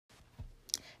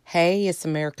Hey, it's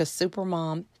America's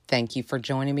Supermom. Thank you for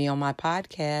joining me on my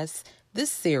podcast. This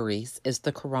series is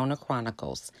the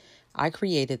Chronicles. I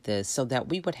created this so that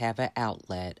we would have an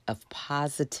outlet of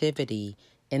positivity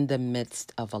in the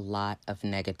midst of a lot of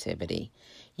negativity.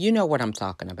 You know what I'm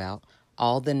talking about.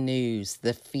 All the news,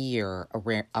 the fear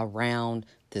around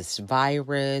this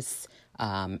virus,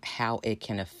 how it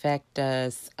can affect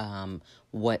us,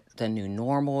 what the new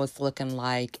normal is looking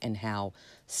like, and how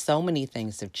so many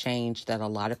things have changed that a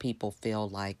lot of people feel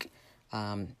like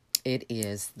it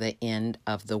is the end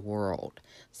of the world,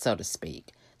 so to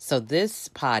speak. So this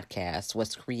podcast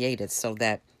was created so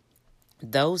that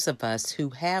those of us who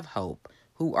have hope,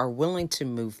 who are willing to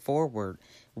move forward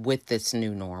with this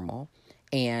new normal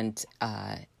and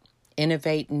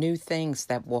innovate new things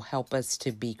that will help us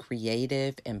to be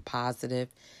creative and positive.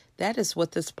 That is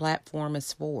what this platform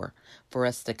is for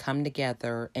us to come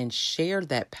together and share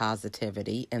that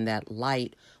positivity and that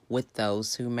light with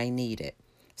those who may need it.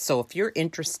 So if you're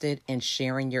interested in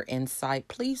sharing your insight,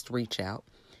 please reach out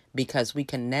because we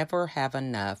can never have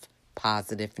enough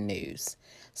positive news.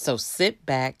 So sit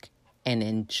back and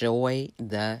enjoy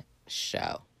the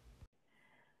show.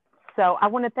 So I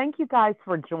want to thank you guys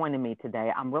for joining me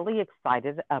today. I'm really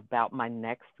excited about my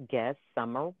next guest,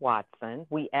 Summer Watson.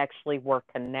 We actually were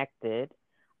connected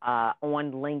on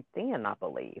LinkedIn, I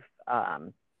believe,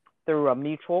 through a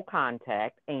mutual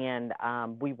contact, and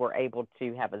we were able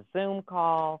to have a Zoom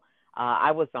call.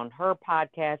 I was on her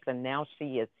podcast, and now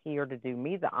she is here to do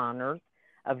me the honors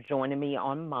of joining me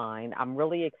on mine. I'm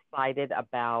really excited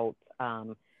about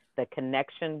the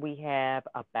connection we have,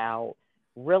 about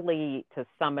really, to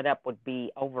sum it up, would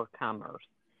be overcomers,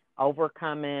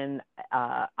 overcoming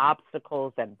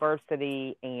obstacles,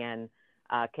 adversity, and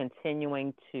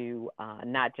continuing to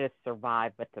not just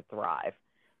survive, but to thrive.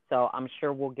 So I'm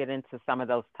sure we'll get into some of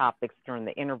those topics during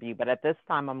the interview. But at this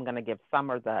time, I'm going to give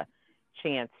Summer the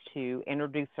chance to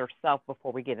introduce herself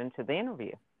before we get into the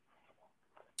interview.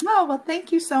 Oh, well,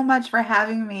 thank you so much for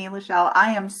having me, Lachelle.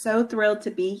 I am so thrilled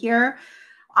to be here.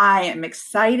 I am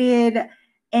excited,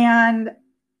 and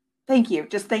thank you.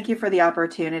 Just thank you for the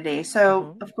opportunity.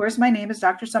 So, of course, my name is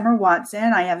Dr. Summer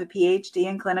Watson. I have a PhD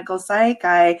in clinical psych.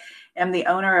 I am the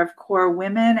owner of Core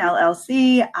Women,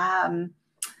 LLC.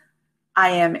 I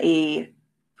am a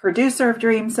producer of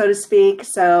dreams, so to speak.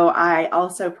 So I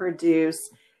also produce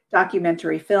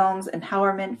documentary films,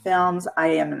 empowerment films. I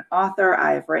am an author.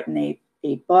 I've written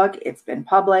a book. It's been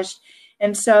published.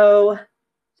 And so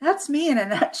that's me in a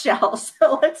nutshell.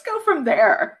 So let's go from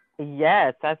there.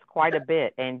 Yes, that's quite a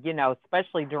bit. And, you know,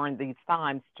 especially during these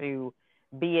times, to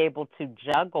be able to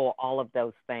juggle all of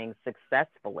those things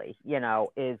successfully, you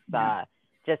know, is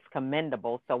just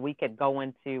commendable. So we could go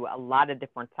into a lot of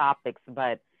different topics,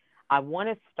 but I want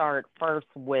to start first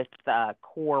with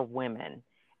Core Women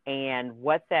and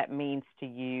what that means to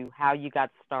you, how you got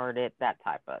started, that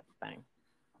type of thing.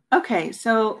 Okay,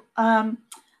 so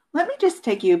let me just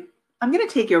I'm going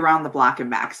to take you around the block and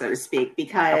back, so to speak,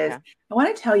 because I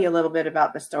want to tell you a little bit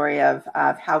about the story of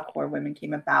how Core Women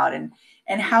came about and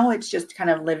how it's just kind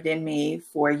of lived in me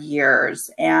for years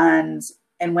and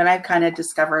when I've kind of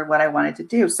discovered what I wanted to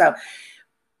do. So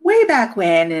way back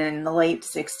when, in the late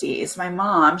 60s, my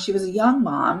mom, she was a young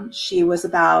mom. She was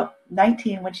about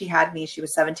 19 when she had me. She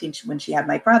was 17 when she had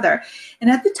my brother. And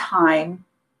at the time,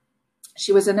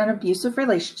 she was in an abusive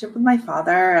relationship with my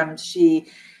father.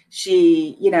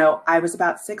 She, you know, I was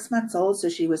about 6 months old, so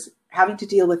she was having to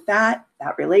deal with that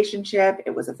relationship.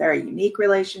 It was a very unique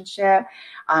relationship,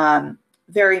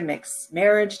 very mixed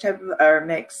marriage type of, or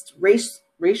mixed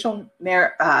racial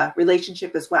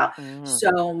relationship as well.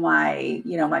 So my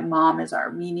mom is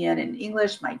Armenian and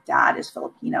English. My dad is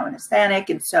Filipino and Hispanic.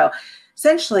 And so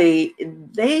essentially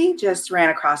they just ran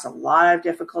across a lot of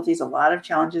difficulties, a lot of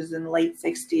challenges in the late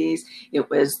 60s.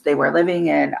 They were living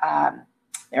in,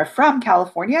 they're from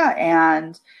California,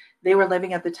 and they were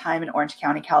living at the time in Orange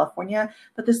County, California.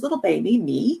 But this little baby,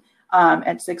 me,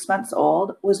 at 6 months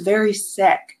old, was very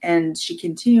sick. And she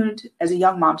continued as a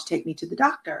young mom to take me to the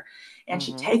doctor. And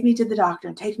she'd take me to the doctor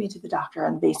and take me to the doctor.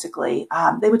 And basically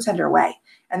they would send her away.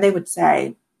 And they would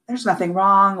say, there's nothing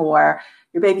wrong, or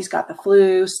your baby's got the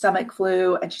flu, stomach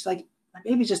flu. And she's like, my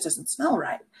baby just doesn't smell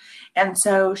right. And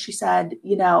so she said,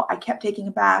 you know, I kept taking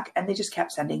it back and they just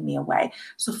kept sending me away.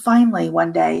 So finally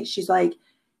one day she's like,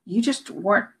 you just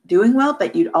weren't doing well,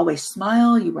 but you'd always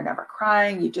smile. You were never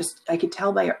crying. I could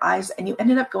tell by your eyes, and you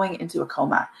ended up going into a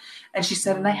coma. And she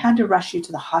said, and I had to rush you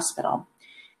to the hospital.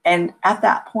 And at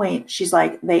that point, she's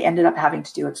like, they ended up having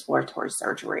to do exploratory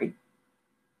surgery.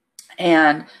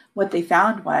 And what they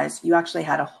found was you actually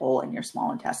had a hole in your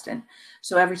small intestine.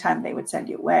 So every time they would send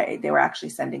you away, they were actually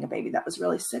sending a baby that was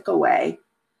really sick away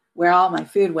where all my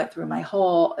food went through the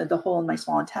hole in my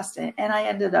small intestine. And I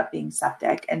ended up being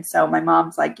septic. And so my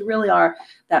mom's like, you really are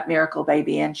that miracle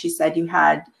baby. And she said you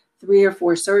had 3 or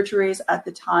 4 surgeries at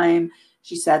the time.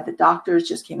 She said the doctors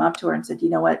just came up to her and said, you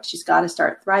know what, she's got to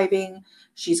start thriving.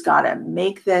 She's got to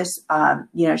make this,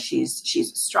 she's a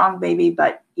strong baby,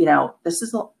 but this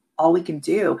is all we can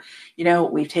do.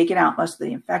 We've taken out most of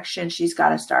the infection. She's got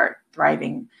to start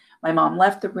thriving. My mom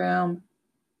left the room.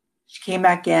 She came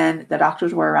back in. The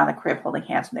doctors were around the crib holding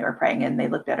hands and they were praying, and they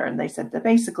looked at her and they said that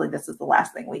basically this is the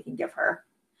last thing we can give her.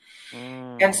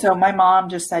 And so my mom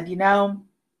just said, you've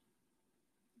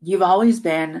always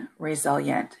been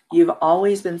resilient. You've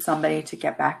always been somebody to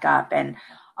get back up. And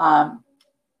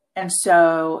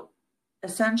so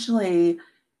essentially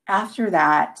after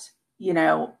that,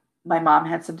 my mom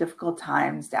had some difficult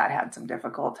times. Dad had some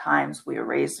difficult times. We were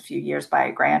raised a few years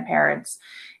by grandparents,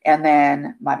 and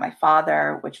then by my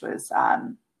father, which was a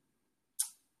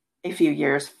few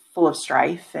years full of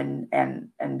strife and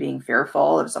being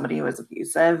fearful of somebody who was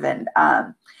abusive, and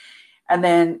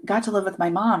then got to live with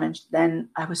my mom. And then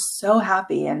I was so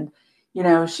happy. And,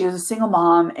 she was a single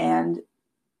mom and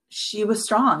she was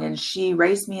strong, and she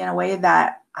raised me in a way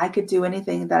that I could do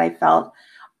anything that I felt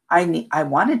I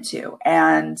wanted to.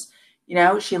 And,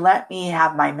 she let me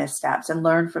have my missteps and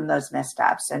learn from those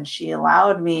missteps. And she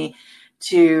allowed me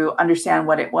to understand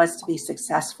what it was to be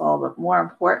successful, but more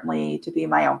importantly, to be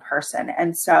my own person.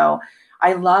 And so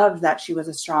I loved that she was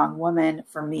a strong woman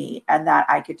for me and that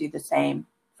I could do the same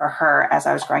for her as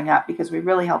I was growing up, because we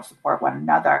really helped support one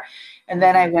another. And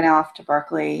then I went off to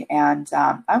Berkeley, and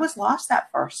I was lost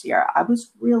that first year. I was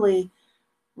really,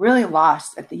 really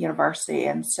lost at the university.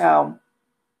 And so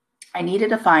I needed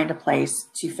to find a place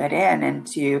to fit in and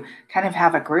to kind of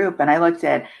have a group. And I looked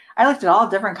at all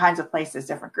different kinds of places,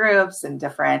 different groups and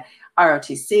different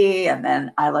ROTC. And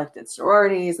then I looked at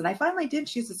sororities, and I finally did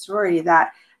choose a sorority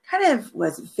that kind of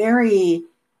was very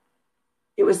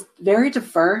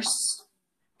diverse,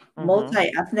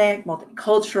 multi-ethnic,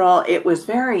 multicultural. It was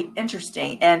very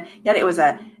interesting. And yet it was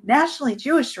a nationally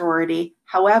Jewish sorority.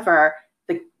 However,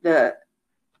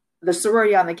 the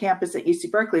sorority on the campus at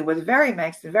UC Berkeley was very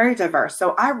mixed and very diverse.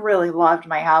 So I really loved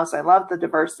my house. I loved the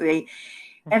diversity.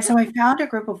 And so I found a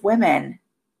group of women,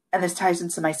 and this ties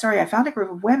into my story. I found a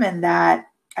group of women that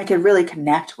I could really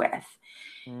connect with.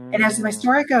 And as my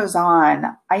story goes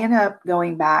on, I end up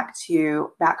going back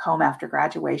home after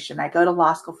graduation. I go to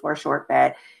law school for a short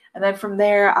bit. And then from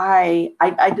there, I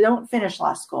don't finish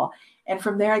law school. And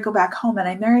from there, I go back home and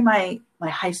I marry my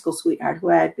high school sweetheart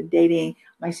who I had been dating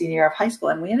my senior year of high school.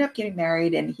 And we ended up getting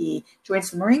married, and he joins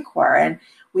the Marine Corps. And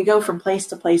we go from place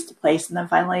to place to place. And then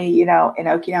finally, in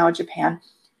Okinawa, Japan,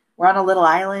 we're on a little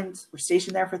island. We're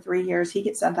stationed there for 3 years. He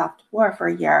gets sent off to war for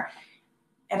a year.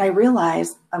 And I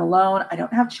realize I'm alone. I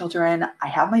don't have children. I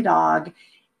have my dog,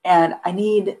 and I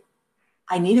need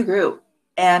a group.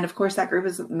 And of course, that group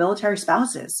is military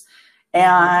spouses.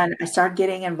 And I started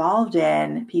getting involved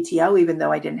in PTO, even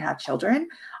though I didn't have children.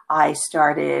 I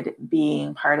started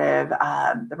being part of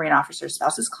the Marine Officers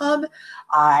Spouses Club.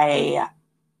 I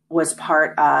was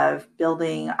part of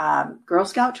building Girl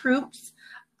Scout troops.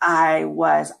 I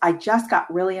just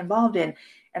got really involved in,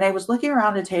 and I was looking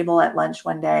around a table at lunch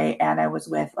one day, and I was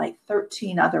with like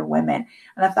 13 other women.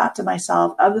 And I thought to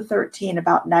myself, of the 13,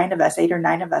 about 8 or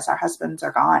 9 of us, our husbands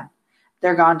are gone.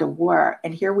 They're gone to war.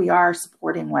 And here we are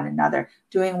supporting one another,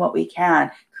 doing what we can,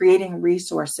 creating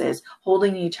resources,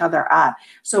 holding each other up.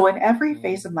 So in every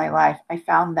phase of my life, I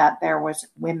found that there were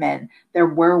women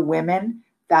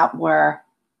that were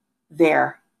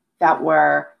there, that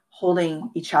were holding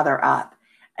each other up.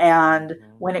 And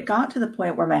when it got to the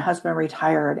point where my husband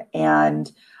retired,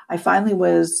 and I finally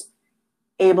was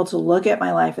able to look at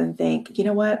my life and think, you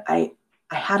know what, I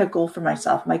had a goal for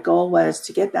myself. My goal was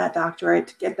to get that doctorate,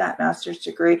 to get that master's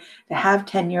degree, to have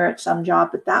tenure at some job,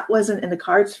 but that wasn't in the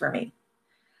cards for me.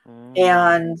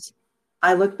 And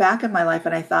I look back at my life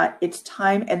and I thought, it's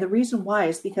time. And the reason why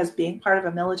is because being part of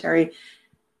a military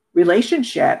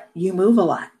relationship, you move a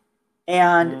lot.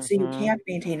 And so you can't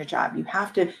maintain a job. You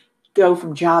have to go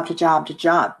from job to job to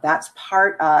job. That's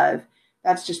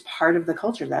just part of the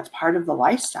culture. That's part of the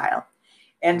lifestyle.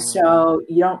 And so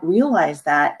you don't realize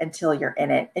that until you're in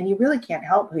it, and you really can't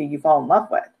help who you fall in love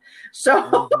with.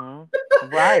 So,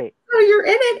 right. So you're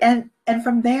in it. And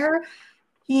from there,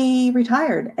 he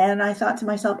retired. And I thought to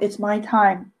myself, it's my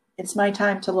time. It's my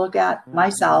time to look at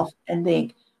myself and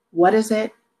think, what is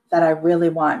it that I really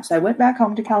want? So I went back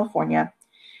home to California,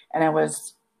 and I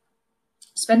was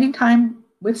spending time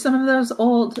with some of those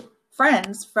old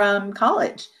friends from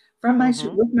college,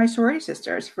 with my sorority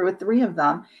sisters, with 3 of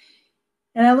them.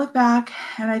 And I look back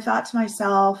and I thought to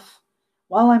myself,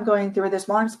 while I'm going through this,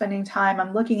 while I'm spending time,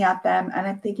 I'm looking at them and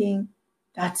I'm thinking,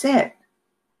 that's it.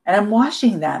 And I'm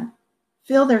watching them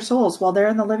fill their souls while they're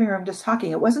in the living room just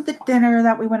talking. It wasn't the dinner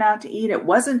that we went out to eat. It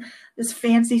wasn't this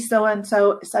fancy so and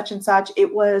so, such and such.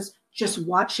 It was just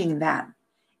watching them.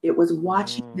 It was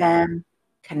watching them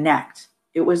connect.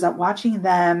 It was watching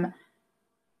them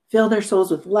fill their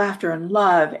souls with laughter and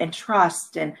love and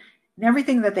trust and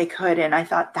everything that they could. And I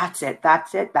thought, that's it,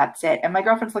 that's it, that's it. And my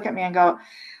girlfriends look at me and go,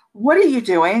 what are you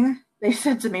doing? They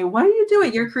said to me, what are you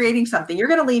doing? You're creating something. You're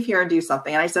going to leave here and do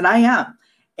something. And I said, I am.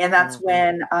 And that's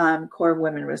when Core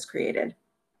Women was created.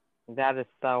 That is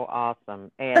so awesome.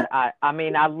 And I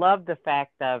mean, I love the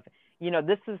fact of,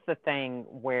 this is the thing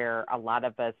where a lot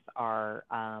of us are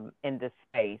in this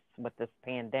space with this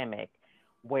pandemic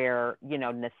where,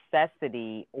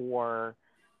 necessity or,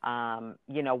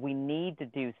 we need to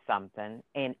do something,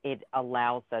 and it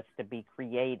allows us to be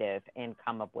creative and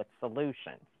come up with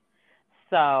solutions.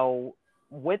 So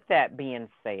with that being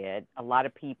said, a lot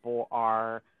of people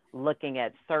are looking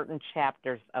at certain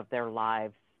chapters of their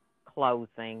lives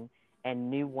closing and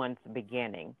new ones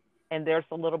beginning. And there's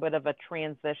a little bit of a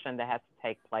transition that has to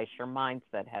take place. Your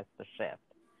mindset has to shift.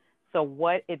 So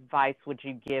what advice would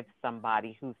you give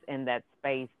somebody who's in that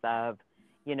space of,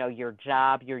 your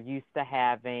job you're used to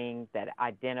having that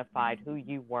identified who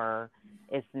you were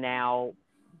is now,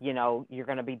 you're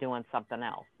going to be doing something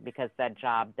else because that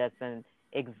job doesn't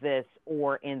exist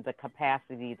or in the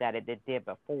capacity that it did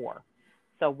before.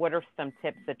 So what are some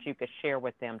tips that you could share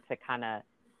with them to kind of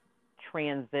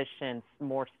transition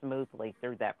more smoothly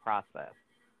through that process?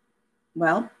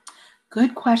 Well,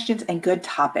 good questions and good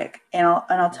topic. And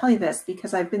I'll tell you this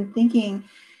because I've been thinking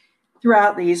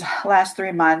throughout these last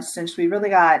 3 months since we really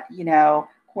got,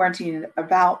 quarantined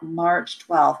about March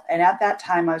 12th. And at that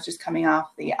time, I was just coming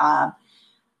off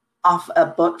off a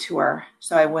book tour.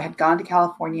 So I had gone to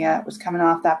California, was coming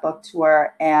off that book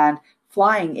tour and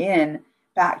flying in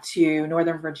back to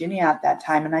Northern Virginia at that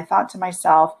time. And I thought to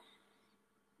myself,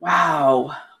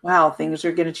 wow, things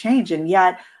are going to change. And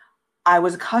yet I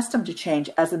was accustomed to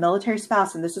change as a military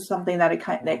spouse. And this is something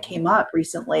that came up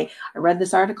recently. I read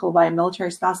this article by a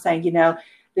military spouse saying,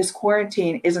 this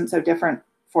quarantine isn't so different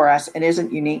for us and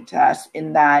isn't unique to us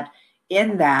in that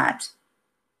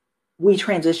we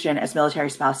transition as military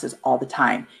spouses all the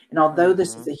time. And although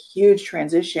this is a huge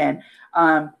transition,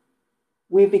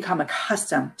 we've become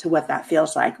accustomed to what that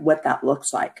feels like, what that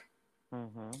looks like.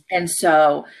 And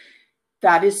so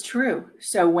that is true.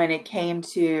 So when it came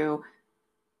to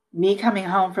me coming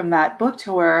home from that book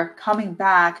tour, coming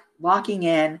back, locking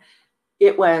in,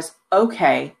 it was,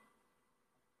 okay,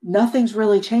 nothing's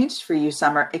really changed for you,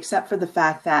 Summer, except for the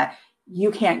fact that you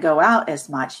can't go out as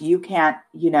much. You can't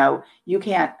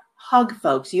hug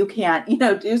folks. You can't,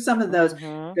 do some of those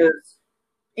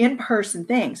in-person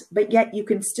things, but yet you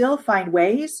can still find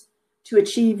ways to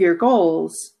achieve your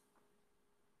goals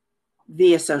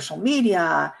via social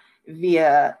media,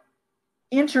 via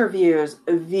interviews,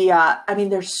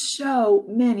 there's so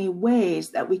many ways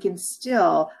that we can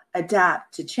still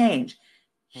adapt to change.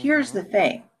 Here's the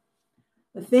thing.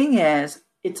 The thing is,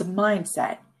 it's a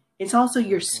mindset. It's also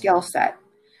your skill set.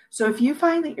 So if you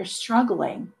find that you're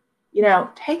struggling,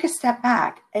 take a step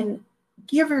back and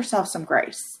give yourself some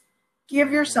grace.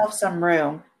 Give yourself some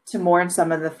room to mourn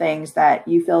some of the things that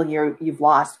you feel you've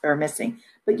lost or missing.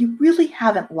 But you really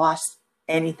haven't lost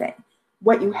anything.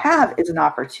 What you have is an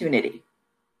opportunity.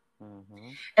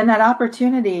 And that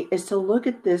opportunity is to look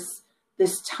at this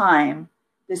time,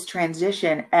 this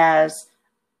transition as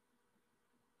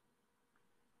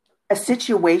a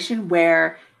situation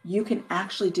where you can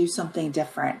actually do something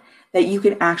different, that you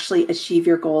can actually achieve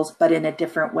your goals, but in a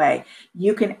different way.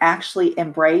 You can actually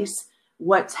embrace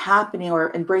what's happening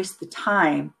or embrace the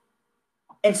time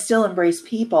and still embrace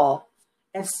people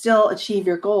and still achieve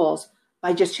your goals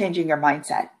by just changing your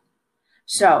mindset.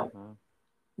 So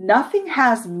nothing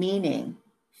has meaning.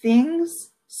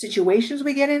 Things, situations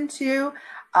we get into,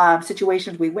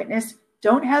 situations we witness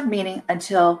don't have meaning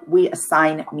until we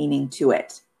assign meaning to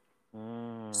it.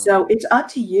 So it's up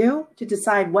to you to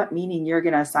decide what meaning you're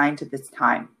going to assign to this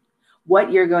time,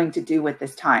 what you're going to do with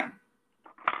this time.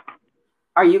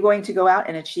 Are you going to go out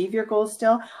and achieve your goals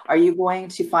still? Are you going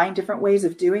to find different ways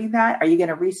of doing that? Are you going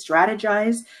to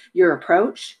re-strategize your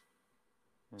approach?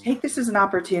 Take this as an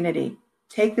opportunity.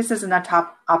 Take this as a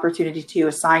top opportunity to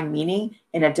assign meaning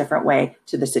in a different way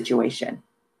to the situation.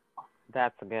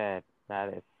 That's good.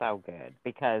 That is so good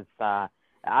because, a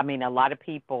lot of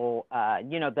people,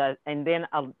 and then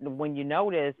when you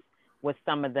notice with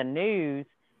some of the news,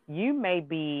 you may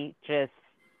be just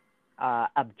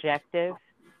objective.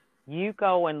 You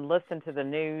go and listen to the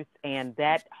news, and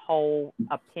that whole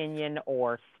opinion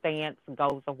or stance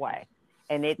goes away,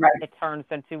 and it Right. it turns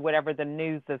into whatever the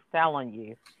news is telling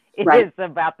you Right. is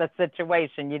about the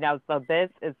situation. So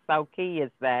this is so key,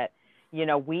 is that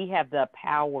we have the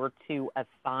power to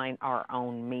assign our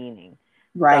own meaning.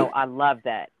 So Right. I love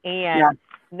that. Yeah. And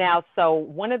now, so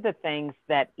one of the things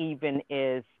that even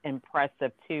is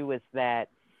impressive too is that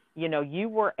you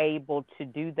were able to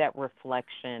do that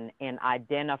reflection and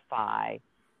identify,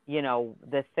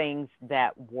 the things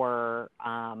that were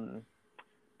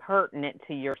pertinent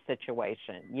to your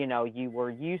situation. You were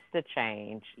used to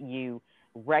change. You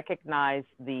recognized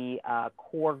the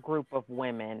core group of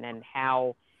women and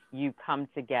how you come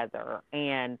together.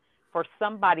 And for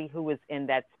somebody who is in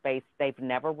that space, they've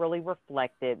never really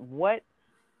reflected. What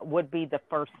would be the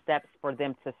first steps for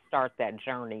them to start that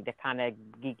journey, to kind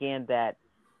of begin that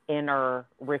inner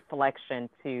reflection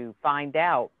to find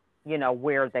out,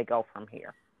 where they go from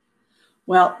here?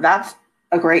 Well, that's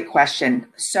a great question.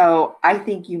 So I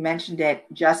think you mentioned it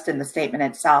just in the statement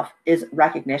itself, is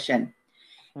recognition.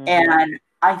 Mm-hmm. And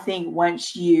I think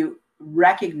once you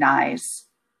recognize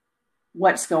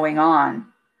what's going on,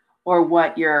 or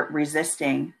what you're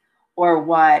resisting, or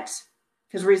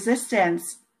because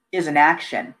resistance is an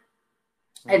action.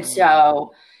 Mm-hmm. And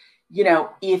so,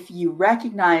 if you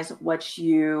recognize what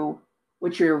you're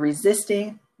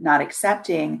resisting, not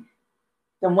accepting,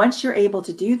 then once you're able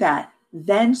to do that,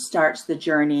 then starts the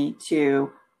journey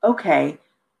to, okay,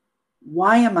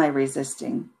 why am I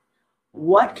resisting?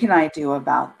 What can I do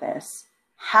about this?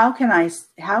 How can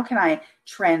I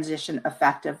transition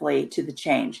effectively to the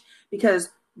change?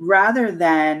 Because rather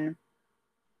than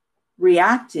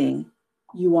reacting,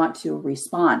 you want to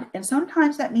respond. And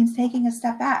sometimes that means taking a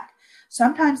step back.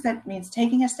 Sometimes that means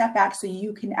taking a step back so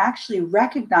you can actually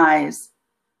recognize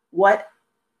what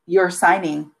you're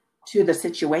assigning to the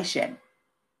situation,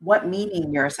 what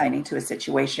meaning you're assigning to a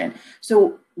situation.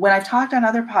 So when I've talked on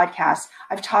other podcasts,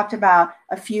 I've talked about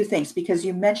a few things, because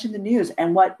you mentioned the news,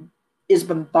 and what is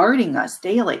bombarding us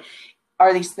daily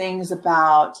are these things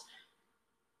about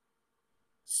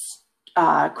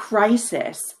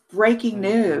crisis, breaking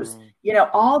news,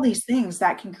 all these things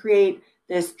that can create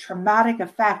this traumatic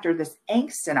effect or this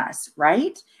angst in us,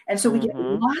 right? And so we get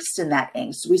lost in that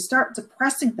angst. We start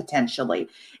depressing potentially.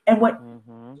 And what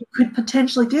you could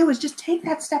potentially do is just take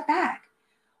that step back.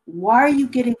 Why are you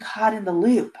getting caught in the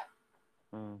loop?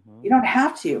 You don't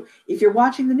have to. If you're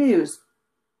watching the news,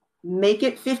 make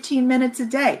it 15 minutes a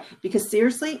day. Because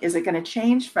seriously, is it going to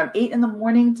change from 8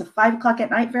 a.m. to 5 o'clock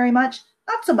at night very much?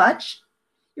 Not so much.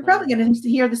 You're probably going to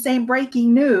hear the same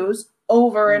breaking news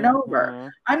over and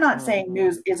over. I'm not saying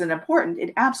news isn't important.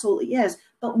 It absolutely is.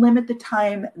 But limit the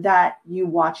time that you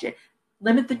watch it.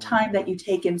 Limit the time that you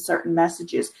take in certain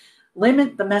messages.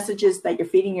 Limit the messages that you're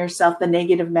feeding yourself, the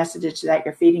negative messages that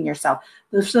you're feeding yourself.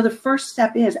 So the first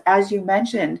step is, as you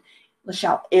mentioned,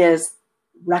 Lachelle, is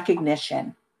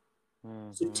recognition.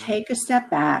 So take a step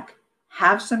back,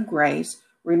 have some grace.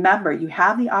 Remember, you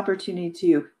have the opportunity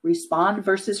to respond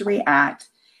versus react,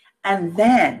 and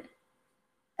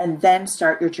then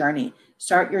start your journey.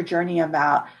 Start your journey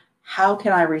about, how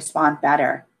can I respond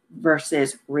better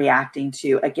versus reacting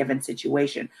to a given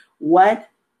situation? What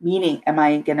meaning am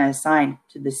I going to assign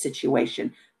to this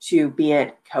situation? To be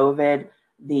it COVID,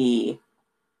 the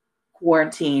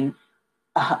quarantine,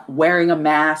 wearing a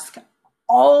mask,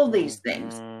 all these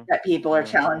things that people are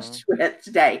challenged with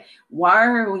today. Why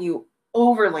are you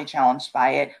overly challenged by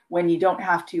it when you don't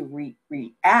have to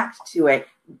react to it,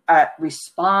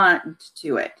 respond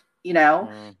to it,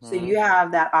 So you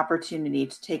have that opportunity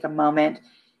to take a moment.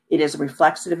 It is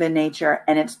reflexive in nature,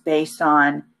 and it's based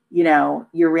on, your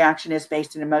reaction is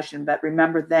based in emotion. But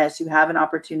remember this, you have an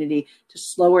opportunity to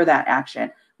slower that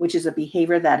action, which is a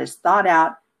behavior that is thought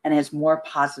out and has more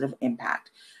positive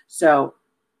impact. So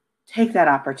take that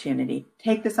opportunity.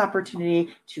 Take this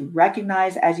opportunity to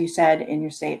recognize, as you said in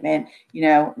your statement,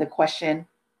 the question.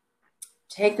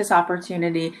 Take this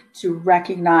opportunity to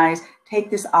recognize. Take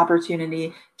this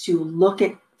opportunity to look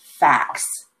at facts.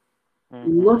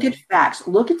 Look at facts.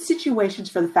 Look at situations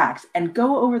for the facts and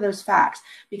go over those facts.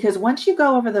 Because once you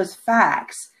go over those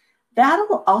facts,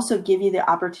 that'll also give you the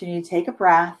opportunity to take a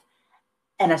breath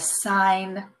and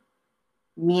assign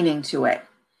meaning to it.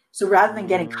 So rather than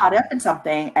getting caught up in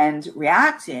something and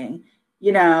reacting,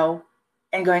 and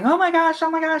going, oh my gosh,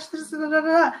 this,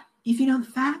 if you know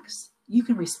the facts, you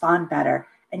can respond better,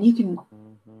 and you can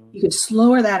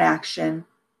slower that action,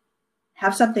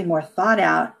 have something more thought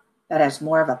out that has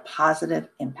more of a positive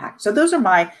impact. So those are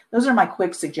my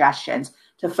quick suggestions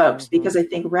to folks, because I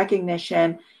think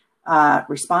recognition,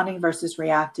 responding versus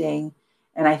reacting,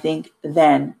 and I think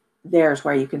then there's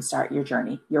where you can start your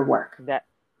journey, your work.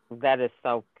 That is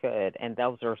so good, and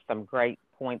those are some great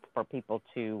points for people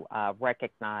to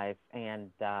recognize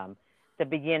and to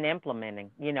begin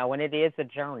implementing. And it is a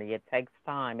journey. It takes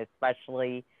time,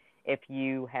 especially if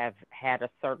you have had a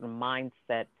certain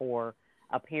mindset for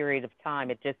a period of time.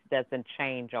 It just doesn't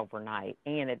change overnight,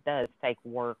 and it does take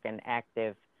work and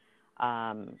active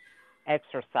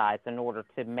exercise in order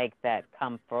to make that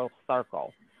come full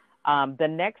circle. The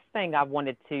next thing I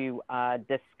wanted to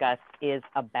discuss is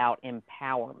about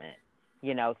empowerment.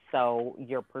 So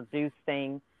you're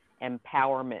producing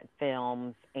empowerment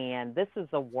films, and this is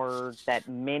a word that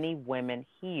many women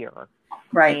hear.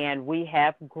 Right. And we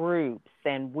have groups,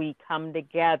 and we come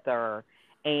together,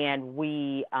 and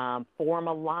we form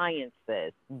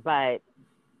alliances. But,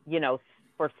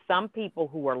 for some people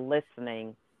who are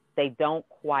listening, they don't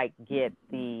quite get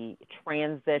the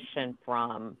transition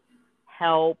from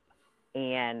help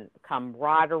and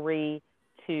camaraderie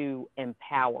to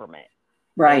empowerment,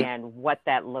 right, and what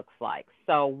that looks like.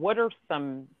 So what are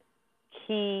some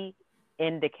key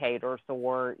indicators,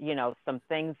 or some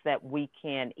things that we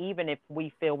can, even if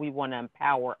we feel we want to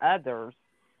empower others,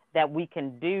 that we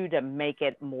can do to make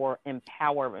it more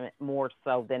empowerment, more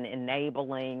so than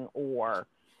enabling or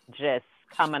just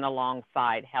coming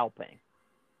alongside helping?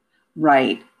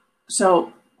 Right.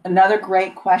 So another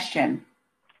great question.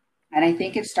 And I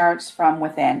think it starts from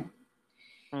within.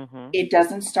 Mm-hmm. It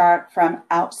doesn't start from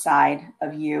outside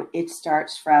of you. It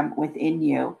starts from within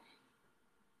you.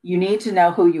 You need to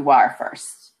know who you are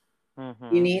first.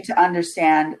 Mm-hmm. You need to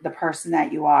understand the person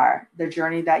that you are, the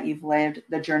journey that you've lived,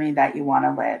 the journey that you want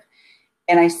to live.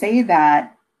 And I say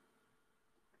that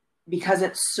because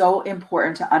it's so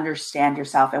important to understand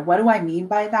yourself. And what do I mean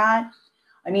by that?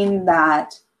 I mean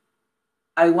that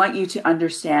I want you to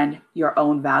understand your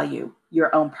own value,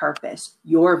 your own purpose,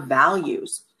 your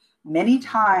values. Many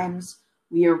times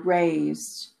we're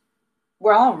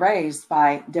all raised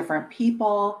by different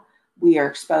people. We are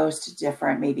exposed to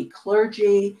different, maybe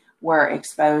clergy. We're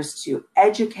exposed to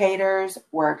educators.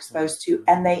 We're exposed to,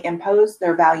 and they impose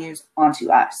their values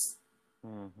onto us.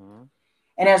 Mm-hmm.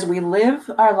 And as we live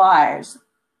our lives,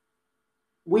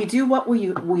 we do what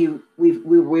we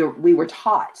were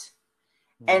taught.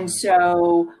 And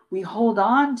so we hold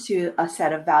on to a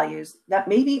set of values that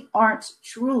maybe aren't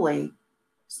truly,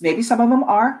 maybe some of them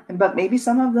are, but maybe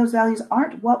some of those values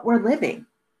aren't what we're living.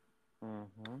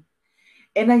 Mm-hmm.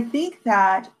 And I think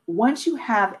that once you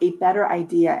have a better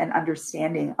idea and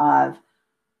understanding of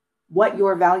what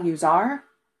your values are,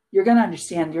 you're going to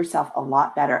understand yourself a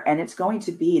lot better. And it's going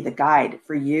to be the guide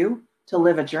for you to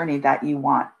live a journey that you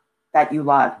want, that you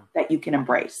love, that you can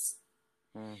embrace.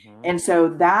 Mm-hmm. And so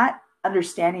that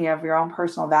understanding of your own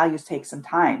personal values takes some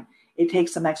time. It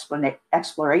takes some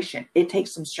exploration. It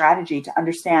takes some strategy to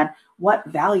understand what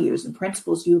values and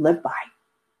principles you live by.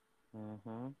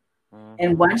 Mm-hmm. Mm-hmm.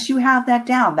 And once you have that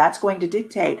down, that's going to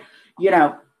dictate,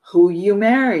 who you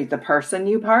marry, the person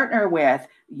you partner with,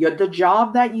 the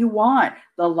job that you want,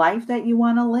 the life that you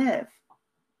want to live.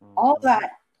 Mm-hmm. All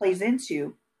that plays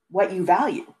into what you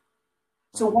value.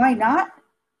 So why not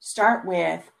start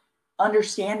with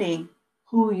understanding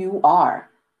who you are,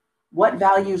 what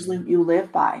values you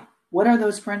live by, what are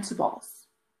those principles?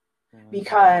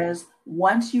 Because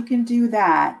once you can do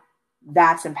that,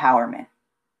 that's empowerment.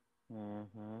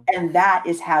 And that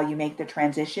is how you make the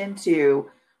transition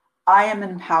to, I am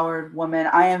an empowered woman,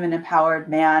 I am an empowered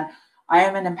man, I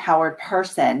am an empowered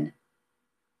person.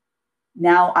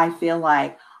 Now I feel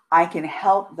like I can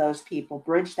help those people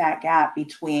bridge that gap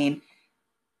between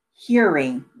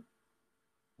hearing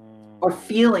or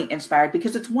feeling inspired,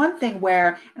 because it's one thing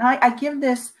where, and I give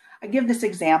this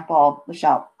example,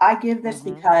 Michelle. I give this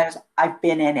because I've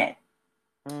been in it,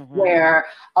 where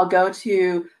I'll go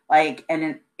to like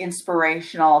an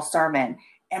inspirational sermon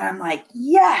and I'm like,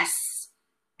 yes,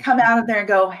 come out of there and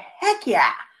go, heck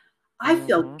yeah, I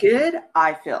feel good.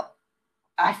 I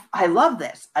love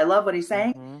this. I love what he's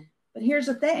saying. But here's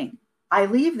the thing. I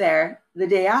leave there the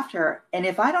day after, and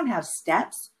if I don't have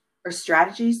steps or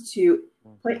strategies to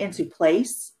put into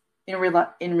place in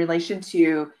relation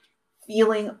to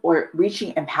feeling or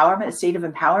reaching empowerment, a state of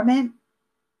empowerment,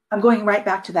 I'm going right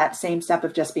back to that same step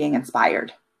of just being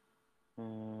inspired.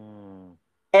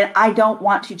 And I don't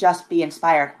want to just be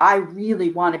inspired. I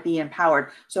really want to be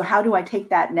empowered. So how do I take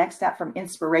that next step from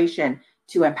inspiration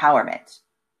to empowerment?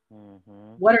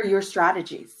 What are your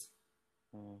strategies?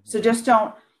 So just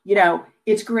don't,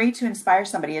 it's great to inspire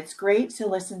somebody. It's great to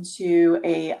listen to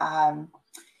an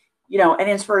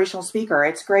inspirational speaker.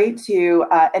 It's great to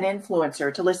an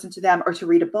influencer, to listen to them or to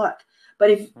read a book,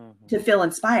 but to feel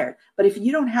inspired. But if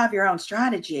you don't have your own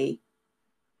strategy,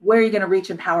 where are you going to reach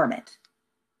empowerment?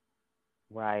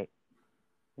 Right.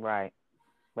 Right.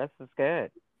 This is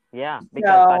good. Yeah,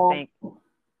 because I So, think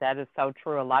that is so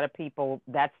true. A lot of people,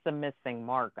 that's the missing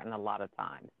mark, and a lot of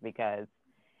times because,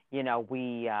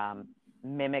 we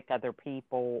mimic other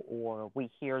people, or we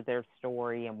hear their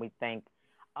story and we think,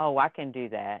 oh, I can do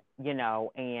that,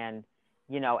 and,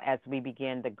 as we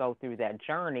begin to go through that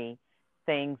journey,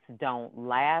 things don't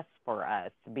last for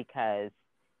us because,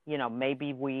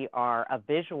 maybe we are a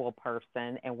visual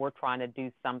person and we're trying to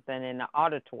do something in an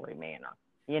auditory manner,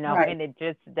 right. and it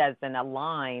just doesn't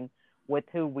align with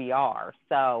who we are.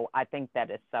 So I think that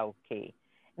is so key.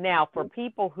 Now, for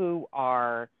people who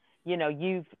are,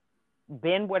 you've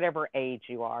been whatever age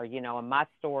you are, in my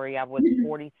story, I was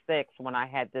 46 when I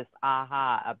had this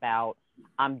aha about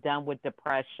I'm done with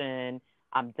depression.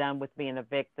 I'm done with being a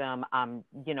victim. I'm,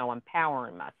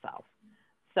 empowering myself.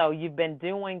 So you've been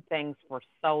doing things for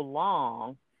so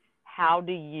long. How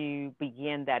do you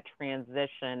begin that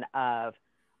transition of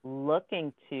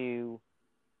looking to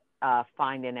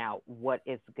finding out what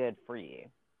is good for you?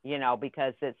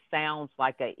 Because it sounds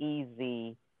like an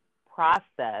easy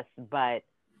process, but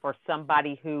for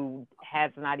somebody who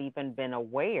has not even been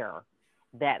aware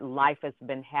that life has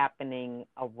been happening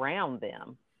around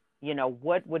them,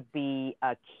 what would be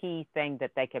a key thing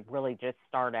that they could really just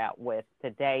start out with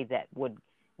today that would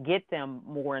get them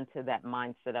more into that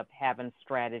mindset of having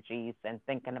strategies and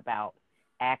thinking about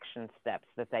action steps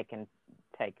that they can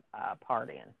take part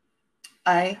in?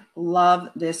 I love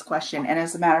this question. And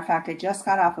as a matter of fact, I just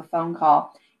got off a phone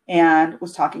call and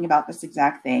was talking about this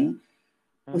exact thing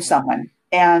with Mm-hmm. someone.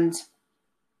 And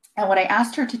what I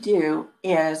asked her to do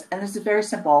is, and this is very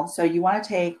simple. So you want to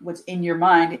take what's in your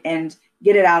mind and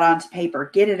get it out onto paper,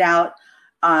 get it out,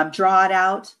 draw it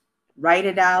out, write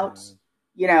it out,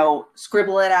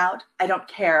 scribble it out. I don't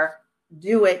care.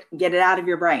 Do it, get it out of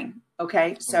your brain.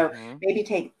 Okay. So Mm-hmm. maybe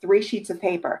take 3 sheets of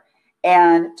paper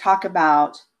and talk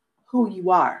about who you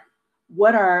are.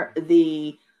 What are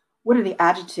the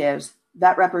adjectives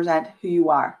that represent who you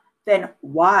are? Then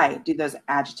why do those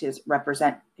adjectives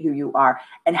represent who you are?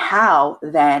 And how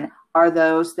then are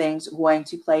those things going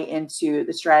to play into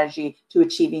the strategy to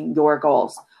achieving your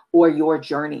goals or your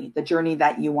journey, the journey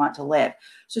that you want to live?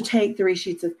 So take 3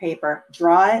 sheets of paper,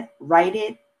 draw it, write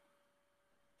it,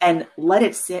 and let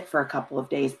it sit for a couple of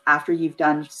days after you've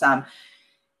done some,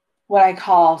 what I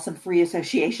call some free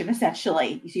association,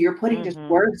 essentially. So you're putting just Mm-hmm.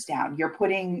 words down, you're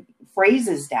putting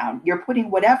phrases down, you're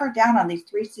putting whatever down on these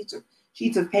 3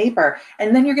 sheets of paper.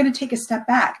 And then you're going to take a step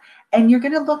back and you're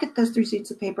going to look at those 3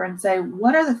 sheets of paper and say,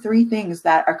 what are the 3 things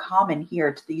that are common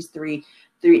here to these three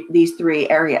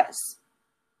areas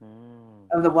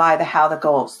of the why, the how, the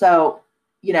goals? So,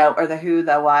 or the who,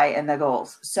 the why, and the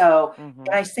goals. So, Mm-hmm.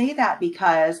 and I say that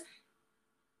because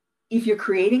if you're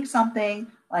creating something,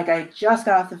 like I just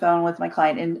got off the phone with my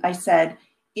client and I said,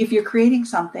 if you're creating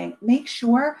something, make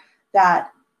sure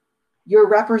that you're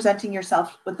representing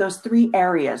yourself with those 3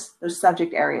 areas, those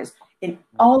subject areas in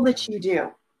all that you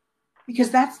do,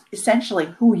 because that's essentially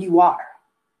who you are.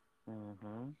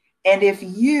 Mm-hmm. And if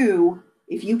you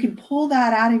can pull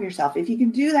that out of yourself, if you can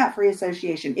do that free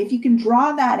association, if you can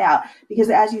draw that out,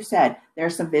 because as you said,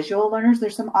 there's some visual learners,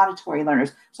 there's some auditory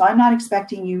learners. So I'm not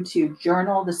expecting you to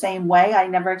journal the same way. I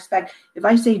never expect, if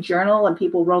I say journal and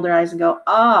people roll their eyes and go,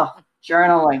 oh,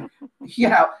 journaling,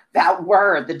 that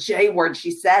word, the J word, she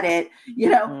said it,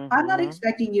 I'm not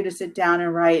expecting you to sit down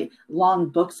and write long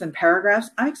books and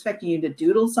paragraphs. I'm expecting you to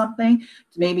doodle something,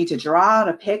 maybe to draw out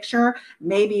a picture,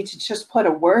 maybe to just put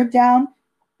a word down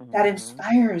that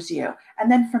inspires you.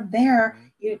 And then from there,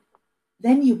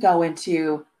 you go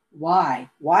into why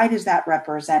does that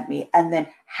represent me? And then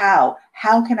how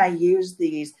can I use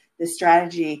this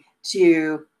strategy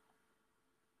to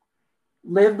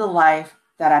live the life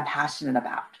that I'm passionate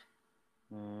about?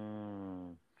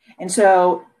 And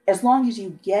so as long as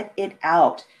you get it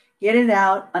out,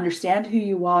 understand who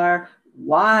you are,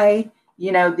 why,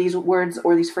 these words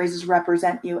or these phrases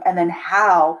represent you, and then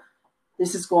how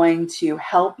this is going to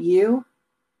help you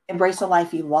embrace a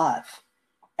life you love.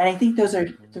 And I think those are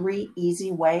 3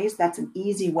 easy ways. That's an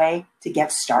easy way to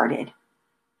get started.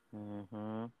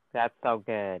 That's so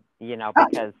good,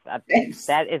 because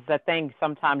that is the thing.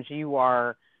 Sometimes you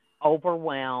are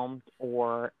overwhelmed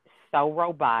or so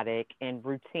robotic and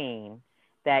routine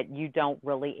that you don't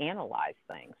really analyze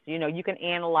things. You can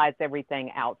analyze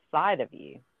everything outside of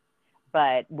you,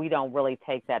 but we don't really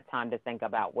take that time to think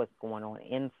about what's going on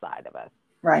inside of us,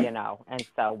 right? And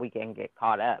so we can get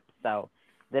caught up. So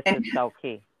this is so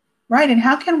key. Right. And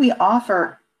how can we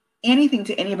offer anything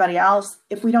to anybody else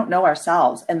if we don't know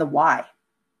ourselves and the why?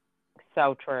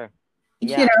 So true.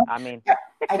 Yeah. I mean,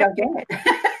 I don't get it.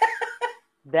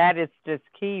 That is just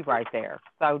key right there.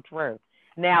 So true.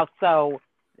 Now, so,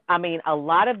 I mean, a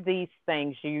lot of these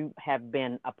things you have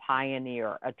been a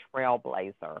pioneer, a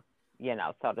trailblazer,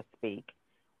 so to speak.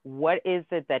 What is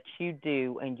it that you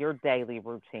do in your daily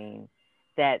routine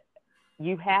that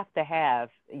you have to have,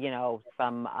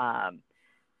 some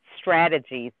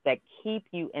strategies that keep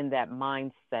you in that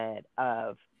mindset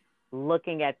of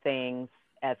looking at things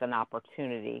as an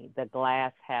opportunity, the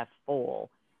glass half full,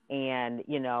 and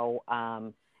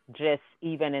just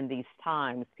even in these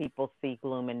times, people see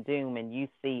gloom and doom, and you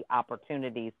see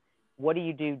opportunities. What do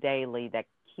you do daily that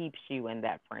keeps you in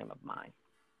that frame of mind?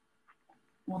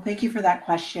 Well, thank you for that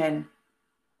question.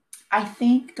 I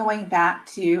think going back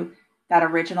to that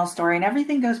original story, and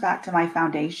everything goes back to my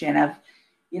foundation of,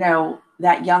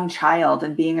 that young child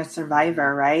and being a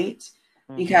survivor, right?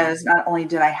 Mm-hmm. Because not only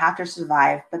did I have to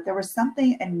survive, but there was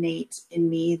something innate in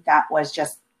me that was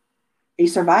just a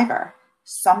survivor,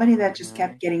 somebody that just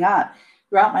kept getting up.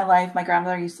 Throughout my life, my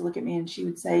grandmother used to look at me and she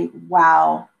would say,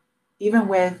 wow, even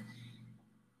with,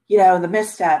 the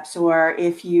missteps, or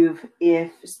if you've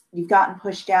gotten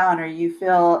pushed down or you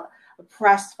feel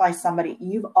oppressed by somebody,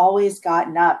 you've always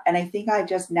gotten up. And I think I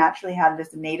just naturally have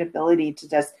this innate ability to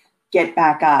just get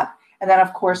back up. And then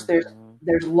of course there's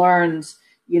learned,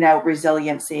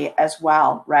 resiliency as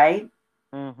well. Right.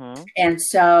 Mm-hmm. And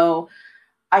so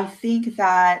I think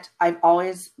that I've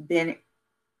always been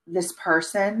this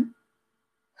person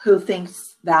who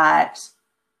thinks that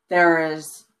there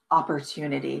is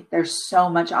opportunity. There's so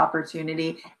much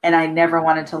opportunity, and I never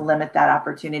wanted to limit that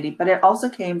opportunity. But it also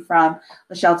came from,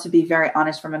 Michelle, to be very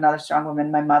honest, from another strong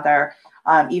woman, my mother.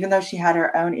 Even though she had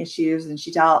her own issues and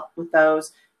she dealt with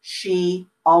those, she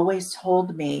always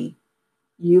told me,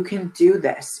 you can do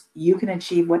this. You can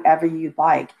achieve whatever you'd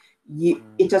like.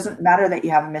 It doesn't matter that you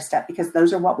have a misstep, because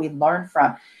those are what we learn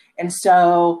from. And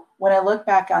so when I look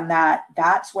back on that,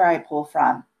 that's where I pull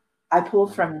from. I pull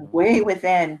from way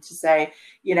within to say,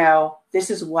 this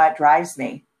is what drives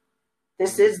me.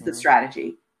 This is the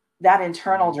strategy, that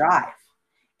internal drive.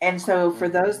 And so for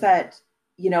those that,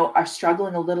 are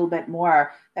struggling a little bit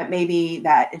more, that maybe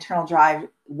that internal drive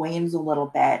wanes a little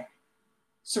bit,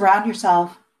 surround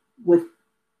yourself with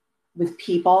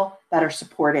people that are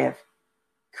supportive.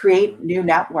 Create new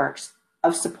networks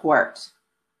of support.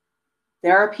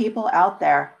 There are people out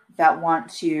there that want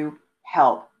to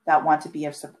help, that want to be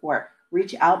of support.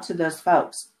 Reach out to those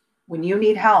folks. When you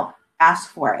need help, ask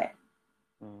for it.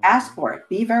 Ask for it.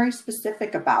 Be very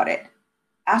specific about it.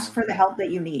 Ask for the help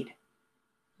that you need.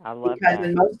 I love because that.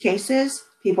 In most cases,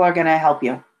 people are going to help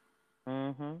you.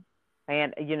 Mm-hmm.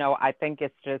 And, I think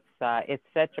it's just, it's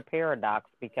such a paradox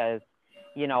because,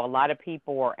 a lot of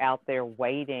people are out there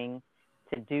waiting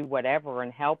to do whatever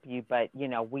and help you. But,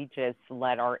 we just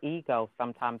let our ego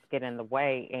sometimes get in the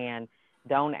way and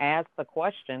don't ask the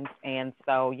questions. And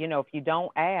so, if you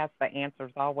don't ask, the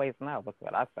answer's always no. That's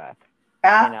what I say.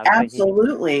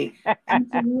 Absolutely.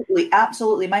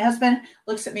 Absolutely. My husband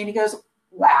looks at me and he goes,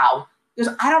 wow. He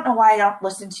goes, I don't know why I don't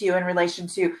listen to you in relation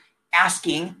to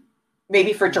asking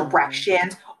maybe for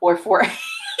directions or for,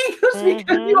 he goes,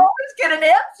 because you always get an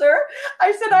answer.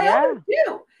 I said, I always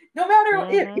do. No matter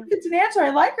if it's an answer I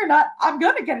like or not, I'm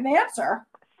going to get an answer.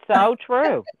 So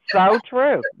true. So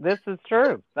true. This is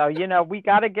true. So, we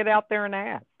got to get out there and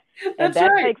ask. And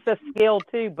that takes a skill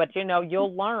too. But,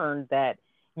 you'll learn that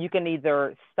you can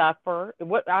either suffer.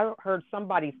 What I heard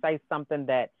somebody say something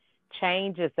that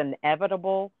change is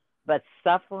inevitable, but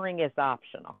suffering is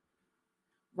optional.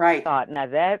 Right. Now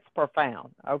that's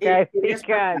profound. Okay.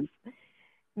 Because,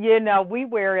 we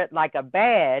wear it like a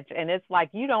badge and it's like,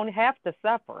 you don't have to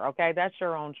suffer. Okay. That's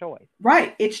your own choice.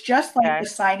 Right. It's just like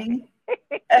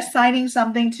assigning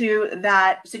something to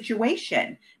that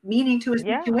situation, meaning to a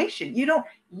situation.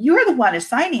 You're the one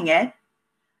assigning it.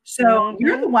 So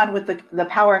you're the one with the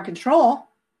power and control.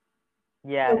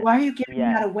 Yeah. So why are you giving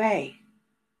that away?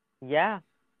 Yeah.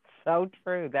 So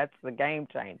true. That's the game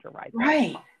changer right there.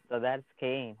 Right. So that's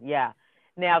key. Yeah.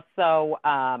 Now, so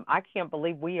I can't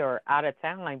believe we are out of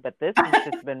time, but this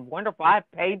has just been wonderful. I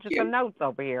have pages of notes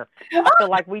over here. I feel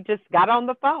like we just got on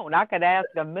the phone. I could ask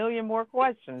a million more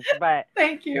questions, but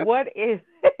thank you. What is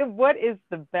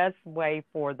the best way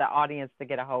for the audience to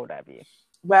get a hold of you?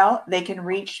 Well, they can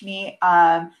reach me.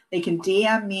 They can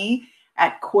DM me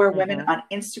at Core Women on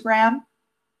Instagram,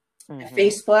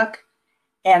 Facebook,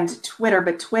 and Twitter.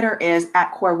 But Twitter is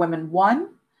at Core Women 1.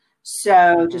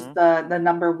 So just the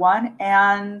number 1.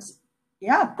 And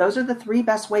yeah, those are the 3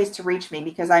 best ways to reach me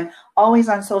because I'm always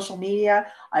on social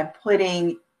media. I'm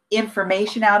putting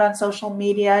information out on social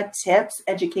media, tips,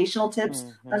 educational tips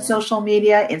on social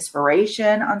media,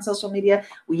 inspiration on social media.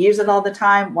 We use it all the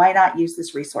time. Why not use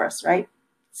this resource, right?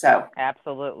 So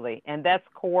absolutely. And that's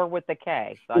core with the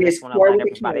K. So I it just is want to Core let with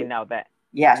a everybody K. know that.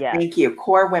 Yes, Yes. thank you.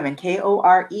 Core Women,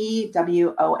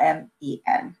 KoreWomen.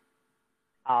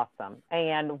 Awesome.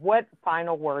 And what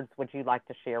final words would you like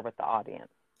to share with the audience?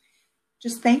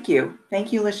 Just thank you.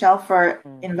 Thank you, Lachelle, for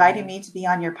inviting Mm-hmm. me to be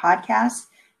on your podcast.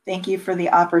 Thank you for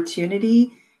the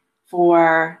opportunity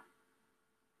for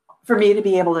me to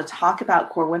be able to talk about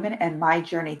core women and my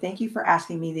journey. Thank you for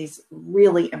asking me these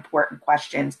really important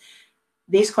questions.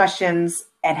 These questions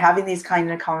and having these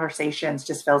kind of conversations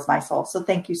just fills my soul. So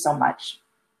thank you so much.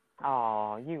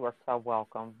 Oh, you are so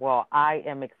welcome. Well, I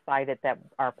am excited that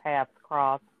our paths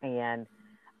cross, and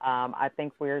I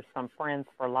think we're some friends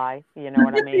for life. You know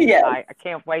what I mean? Yes. I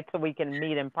can't wait till we can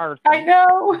meet in person. I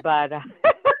know. But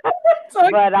So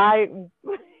but I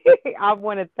I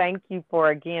want to thank you for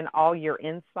again all your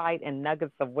insight and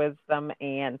nuggets of wisdom,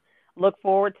 and look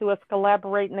forward to us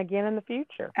collaborating again in the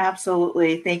future.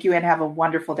 absolutely. Thank you and have a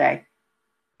wonderful day.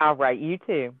 All right, you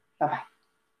too. Bye-bye.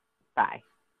 Bye.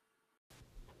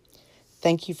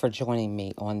 Thank you for joining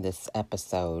me on this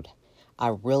episode.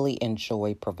 I really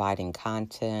enjoy providing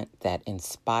content that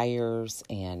inspires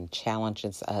and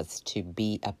challenges us to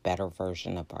be a better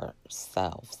version of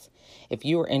ourselves. If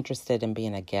you are interested in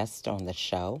being a guest on the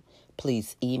show,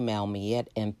 please email me at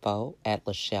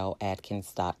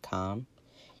info@LachelleAdkins.com.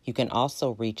 You can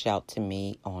also reach out to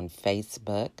me on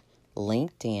Facebook,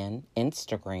 LinkedIn,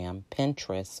 Instagram,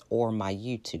 Pinterest, or my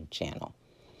YouTube channel.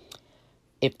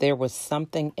 If there was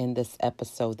something in this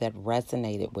episode that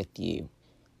resonated with you,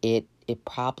 it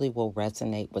probably will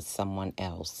resonate with someone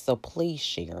else. So please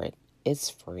share it. It's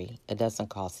free. It doesn't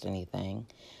cost anything.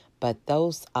 But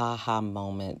those aha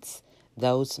moments,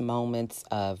 those moments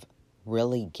of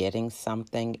really getting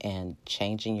something and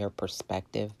changing your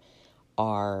perspective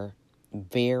are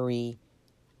very,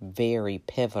 very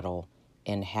pivotal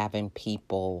in having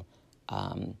people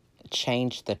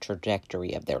change the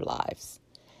trajectory of their lives.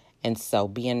 And so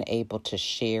being able to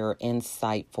share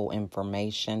insightful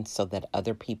information so that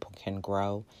other people can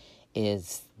grow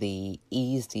is the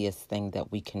easiest thing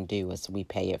that we can do as we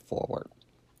pay it forward.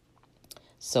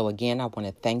 So again, I want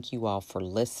to thank you all for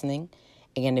listening.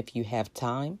 And if you have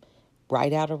time,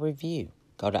 write out a review.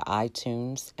 Go to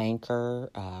iTunes,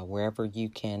 Anchor, wherever you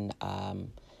can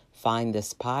find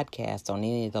this podcast on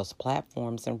any of those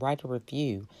platforms, and write a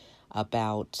review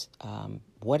about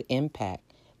what impact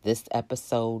this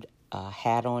episode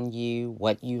had on you,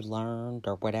 what you learned,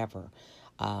 or whatever.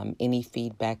 Any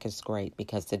feedback is great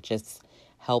because it just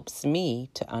helps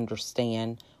me to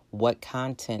understand what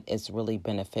content is really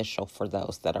beneficial for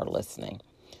those that are listening.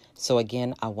 So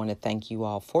again, I want to thank you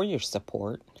all for your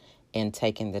support and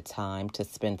taking the time to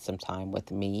spend some time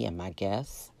with me and my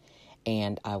guests.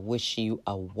 And I wish you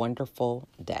a wonderful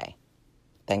day.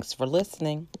 Thanks for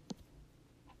listening.